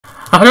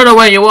I don't know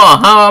where you are.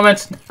 How am I meant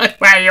to know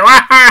where you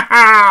are?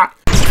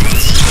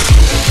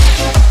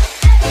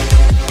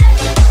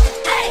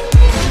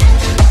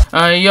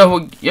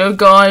 Yo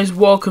guys,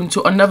 welcome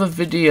to another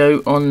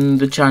video on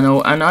the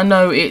channel, and I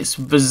know it's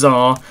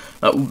bizarre,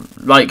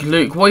 like,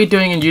 Luke, what are you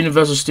doing in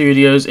Universal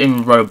Studios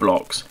in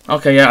Roblox?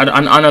 Okay, yeah,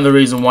 I know the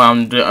reason why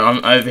I'm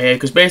over here,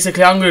 because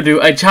basically I'm going to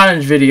do a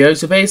challenge video.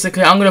 So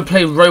basically I'm going to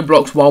play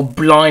Roblox while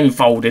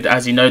blindfolded,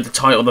 as you know the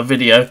title of the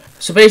video.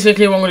 So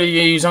basically what I'm going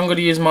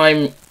to use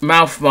my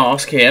mouth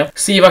mask here,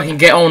 see if I can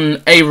get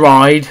on a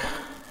ride,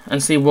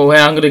 and see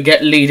where I'm going to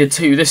get leaded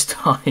to this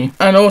time.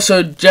 And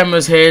also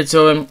Gemma's here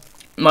to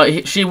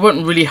like, she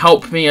wouldn't really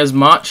help me as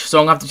much,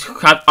 so I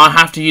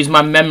have to use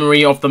my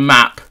memory of the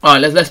map.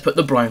 Alright, let's put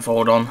the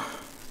blindfold on.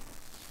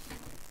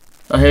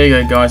 Oh, here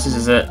you go, guys. This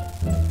is it.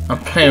 I'm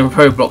playing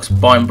Roblox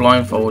by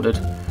blindfolded.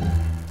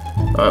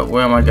 Alright,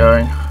 where am I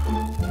going?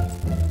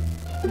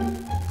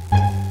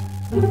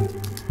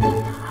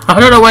 I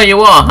don't know where you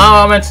are.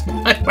 How am I meant to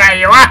know where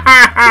you are?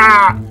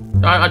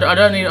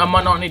 I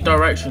might not need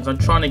directions. I'm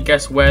trying to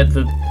guess where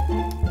the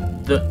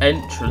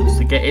entrance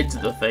to get into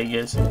the thing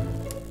is.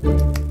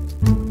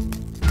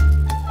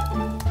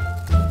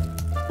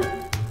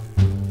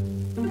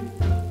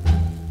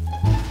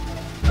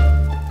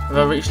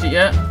 Have I reached it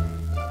yet?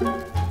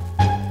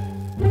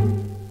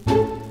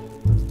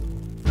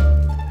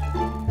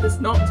 It's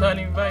not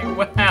turning very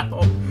well.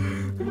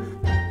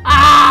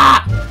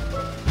 Ah!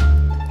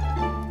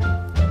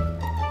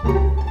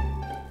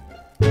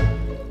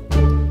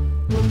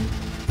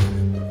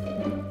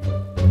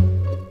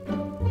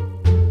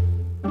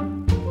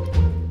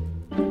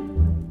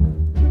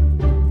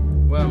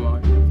 Where am I?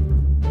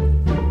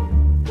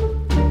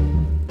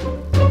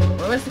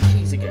 Well, where's the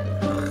keys again?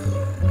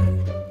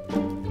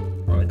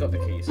 Got the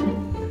keys. So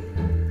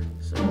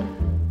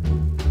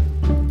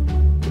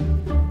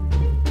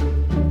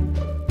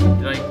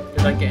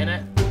did I get in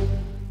it?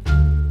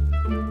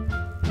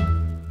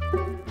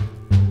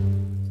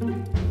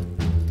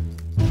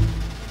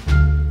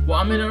 What,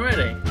 I'm in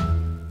already?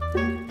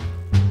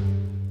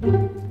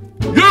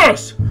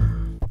 Yes!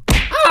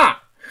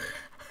 Ah!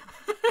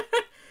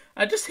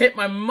 I just hit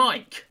my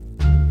mic.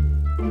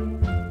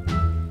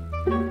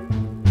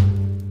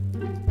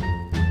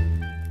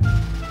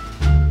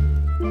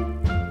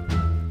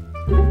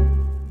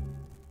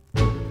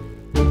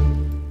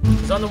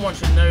 I'm the one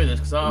should know this,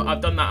 because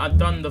I've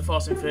done the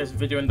Fast and Furious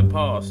video in the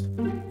past.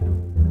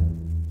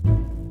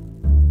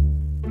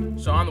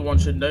 So I'm the one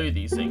should know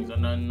these things,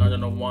 and I don't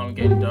know why I'm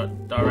getting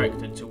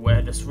directed to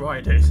where this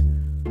ride is.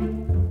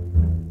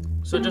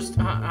 So just,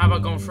 have I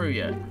gone through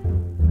yet?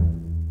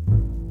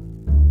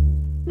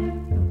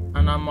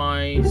 And am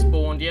I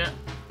spawned yet?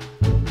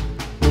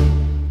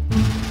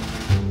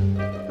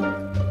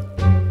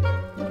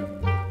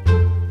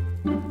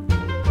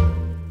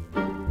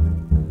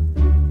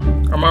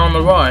 Am I on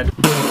the ride?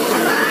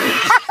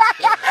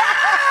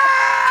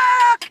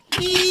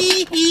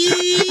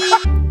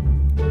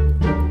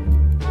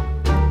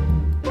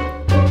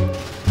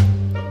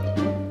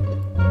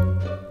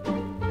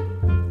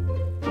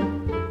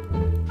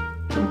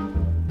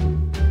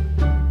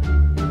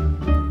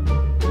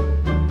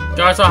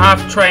 Guys, I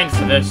have trained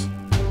for this.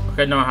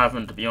 Okay, no I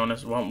haven't, to be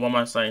honest. Why am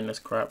I saying this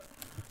crap?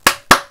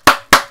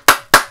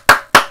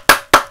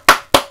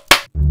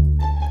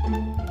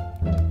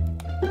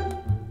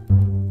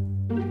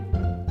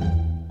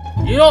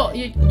 You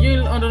I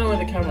don't know where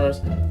the camera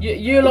is.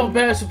 You lot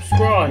better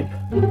subscribe.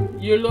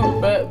 You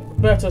lot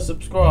better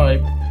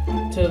subscribe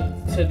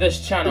to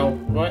this channel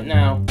right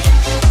now.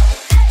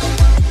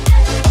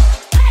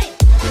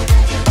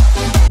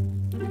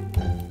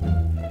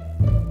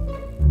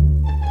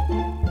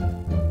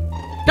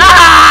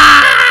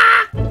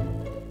 Ah!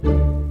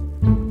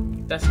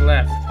 That's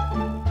left.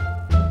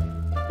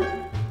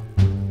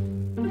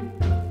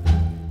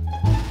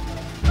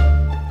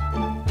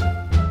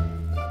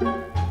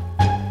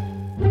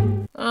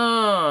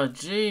 Oh,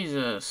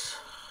 Jesus.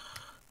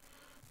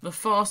 The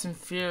Fast and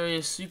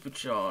Furious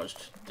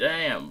Supercharged.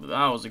 Damn,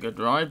 that was a good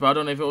ride, but I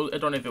don't know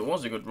if it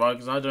was a good ride,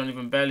 because I don't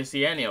even barely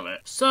see any of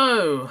it.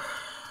 So,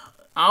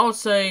 I would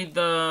say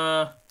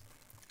the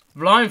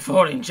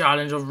blindfolding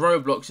challenge of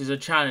Roblox is a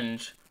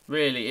challenge.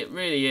 Really, it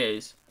really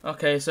is.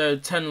 Okay, so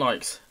 10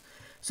 likes.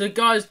 So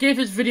guys, give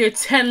this video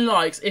 10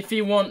 likes if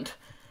you want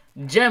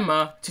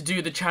Gemma to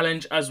do the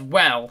challenge as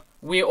well.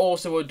 We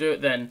also will do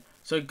it then.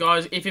 So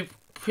guys, if you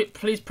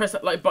please press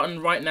that like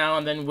button right now,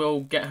 and then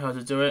we'll get her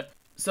to do it.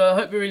 So I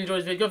hope you really enjoyed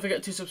this video. Don't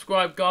forget to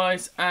subscribe,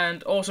 guys,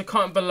 and also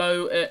comment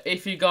below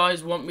if you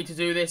guys want me to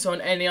do this on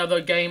any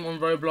other game on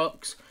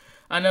Roblox.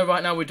 I know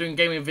right now we're doing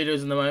gaming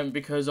videos in the moment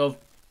because of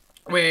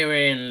we're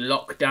in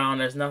lockdown.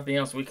 There's nothing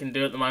else we can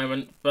do at the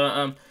moment,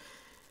 but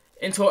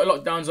until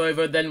lockdown's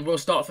over, then we'll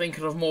start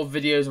thinking of more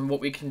videos and what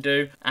we can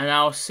do, and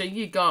I'll see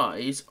you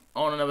guys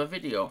on another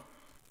video.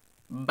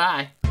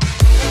 Bye.